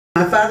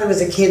father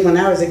was a kid when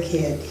I was a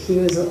kid. He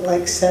was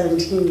like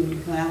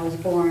 17 when I was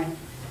born.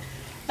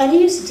 And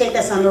he used to take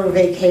us on little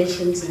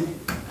vacations, and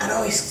I'd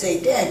always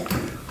say, Dad,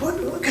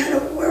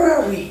 where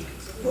are we?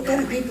 What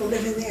kind of people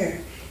live in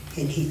there?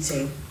 And he'd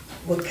say,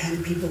 what kind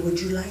of people would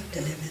you like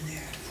to live in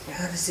there?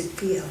 How does it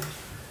feel?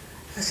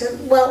 I said,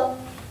 well,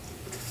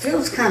 it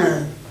feels kind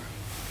of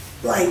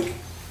like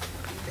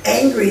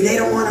angry. They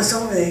don't want us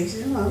over there. He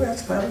said, well,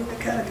 that's probably the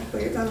kind of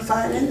people you're going to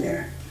find in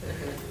there.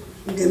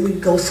 And then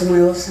we'd go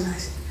somewhere else, and I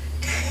said,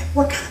 Dad,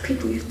 what kind of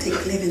people you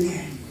think live in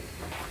there?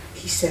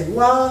 He said,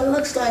 well, it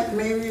looks like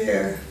maybe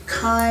they're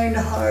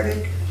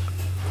kind-hearted,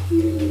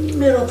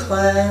 middle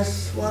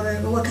class,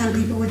 whatever. What kind of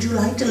people would you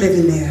like to live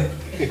in there?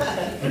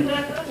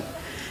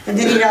 And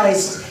then he'd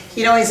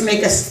always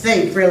make us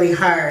think really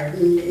hard.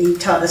 And he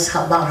taught us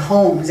about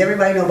homes.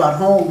 Everybody know about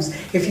homes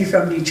if you're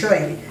from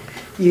Detroit.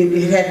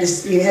 You had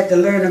to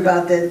learn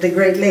about the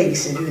Great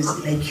Lakes. It was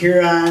Lake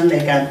Huron,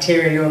 Lake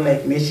Ontario,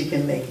 Lake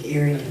Michigan, Lake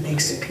Erie, Lake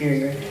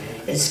Superior.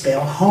 It's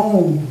spelled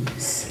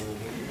homes.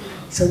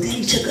 So then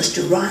he took us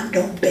to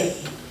Rondo Bay.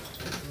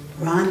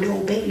 Rondo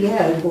Bay,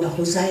 yeah, where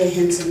Hosea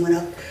Henson went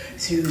up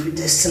through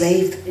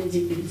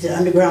the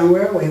Underground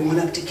Railway, went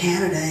up to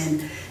Canada,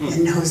 and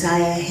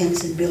Hosea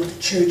Henson built a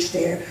church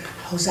there.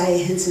 Hosea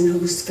Henson, who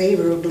was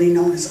favorably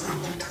known as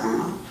Uncle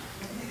Tom.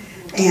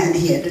 And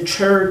he had the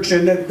church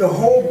and the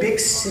whole big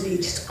city,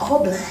 just all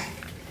black.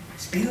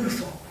 It's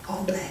beautiful,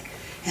 all black.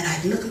 And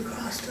I'd look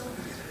across the over.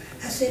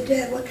 I said,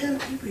 Dad, what kind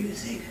of people do you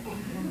think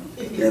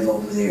live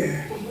over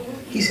there?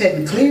 He said,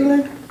 in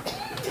Cleveland?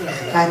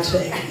 I'd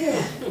say, yeah.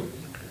 I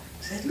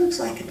said, it looks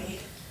like it'd be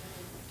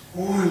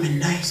warm and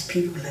nice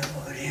people live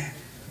over there.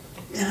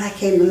 Then I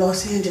came to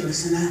Los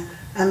Angeles and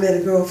I met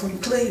a girl from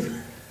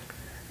Cleveland.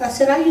 I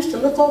said, I used to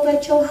look over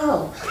at your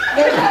house.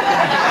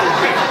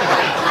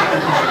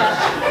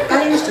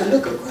 I used to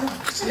look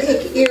across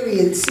Lake Erie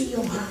and see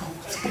your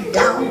house in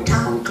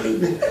downtown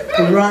Cleveland,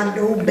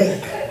 Rondo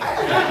Bay.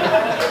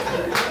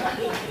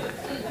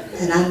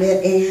 And I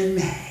met Ann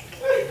Mack.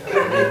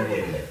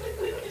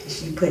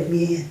 She put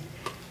me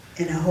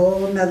in a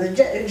whole nother.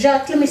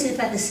 Jacques, let me see if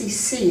I can see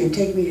C and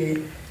take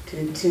me to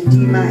D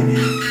minor.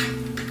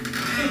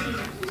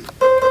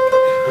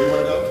 Where you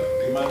want to go?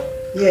 D minor?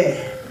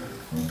 Yeah.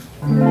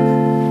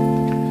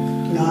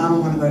 No, I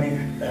don't want to go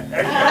there.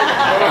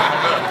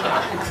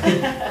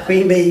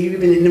 Queen Bay, you've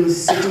been in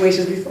those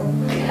situations before?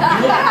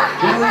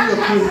 No, you're a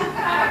queen.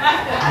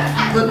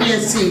 Put me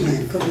in C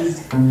then. Put me in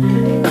C.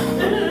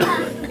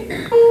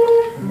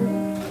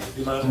 D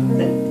minor?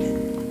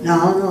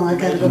 No, I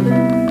gotta go.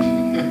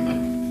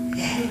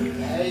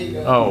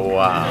 Yeah. Oh,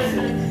 wow.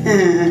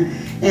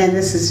 And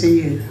this is for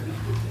you.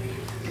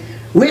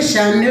 Wish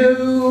I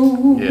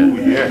knew.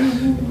 Yeah.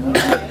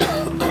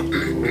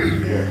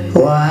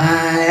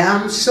 Why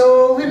I'm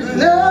so in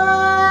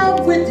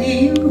love with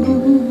you.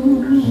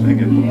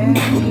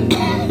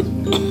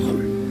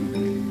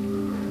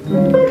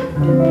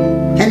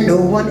 And no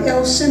one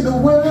else in the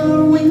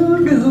world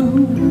will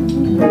do.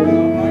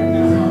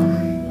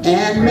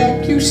 And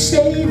make you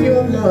save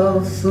your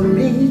love for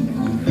me.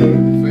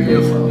 Sing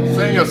your song.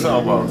 Sing your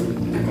song, boss.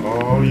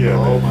 Oh,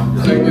 yeah.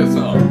 Sing your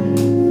song.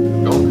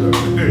 Don't do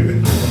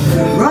it.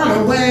 Run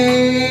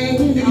away.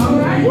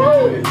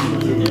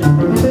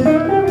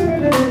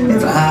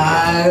 If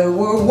I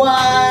were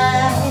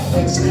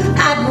wise,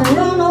 I'd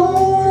run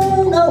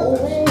on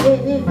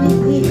away.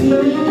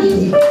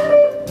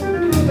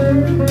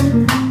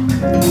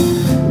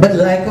 But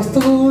like a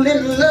fool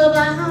in love,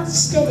 I'll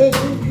stay,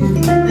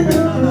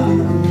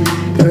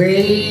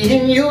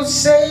 praying you'll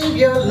save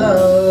your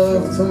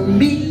love for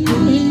me.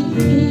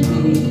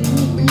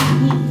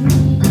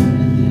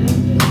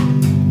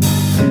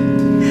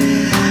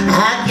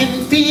 I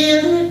can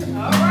feel it.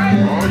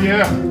 Oh,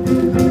 yeah.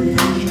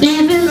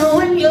 Even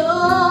when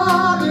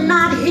you're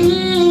not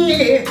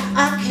here,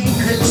 I can't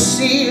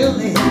conceal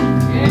it.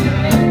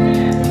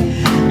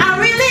 I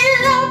really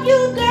love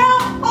you, girl,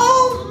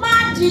 oh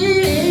my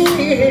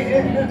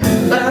dear.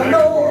 But I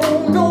know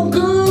no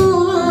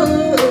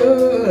good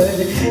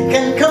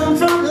can come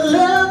from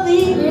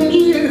loving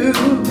you.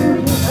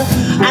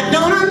 I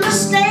don't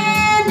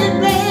understand it,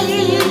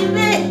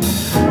 baby.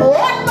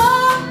 What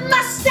more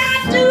must I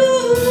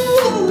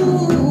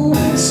do?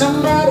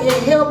 Somebody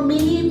help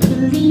me,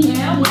 please.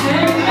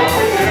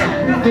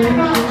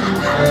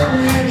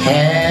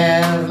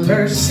 Have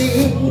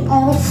mercy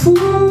on a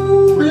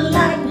fool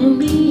like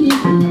me.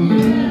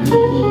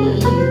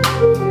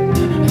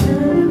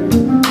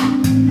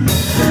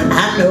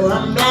 I know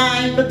I'm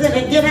blind, but then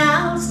again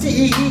I'll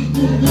see.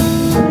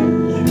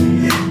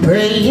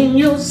 Praying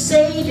you'll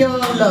save your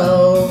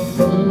love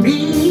for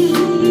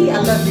me. I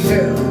love you,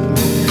 girl.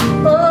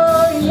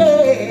 Oh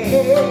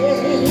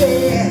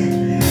yeah.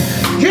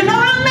 You know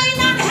I may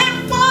not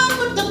have fun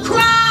with the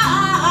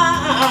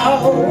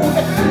crowd,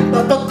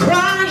 but the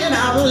crying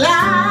out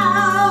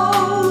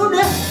loud.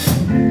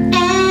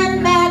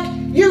 And Mac,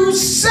 you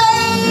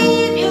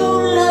save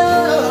your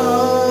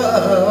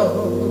love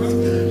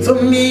for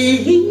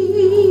me.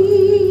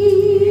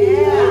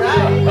 Yeah,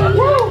 right.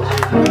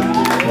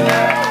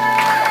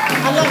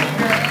 I love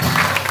you.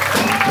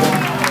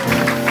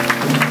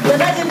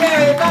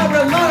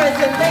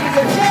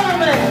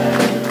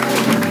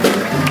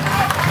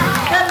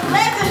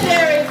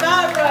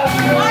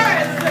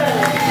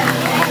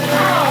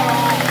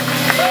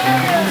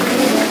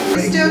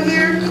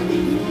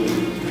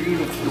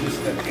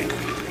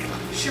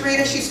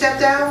 step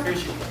down? Here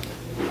she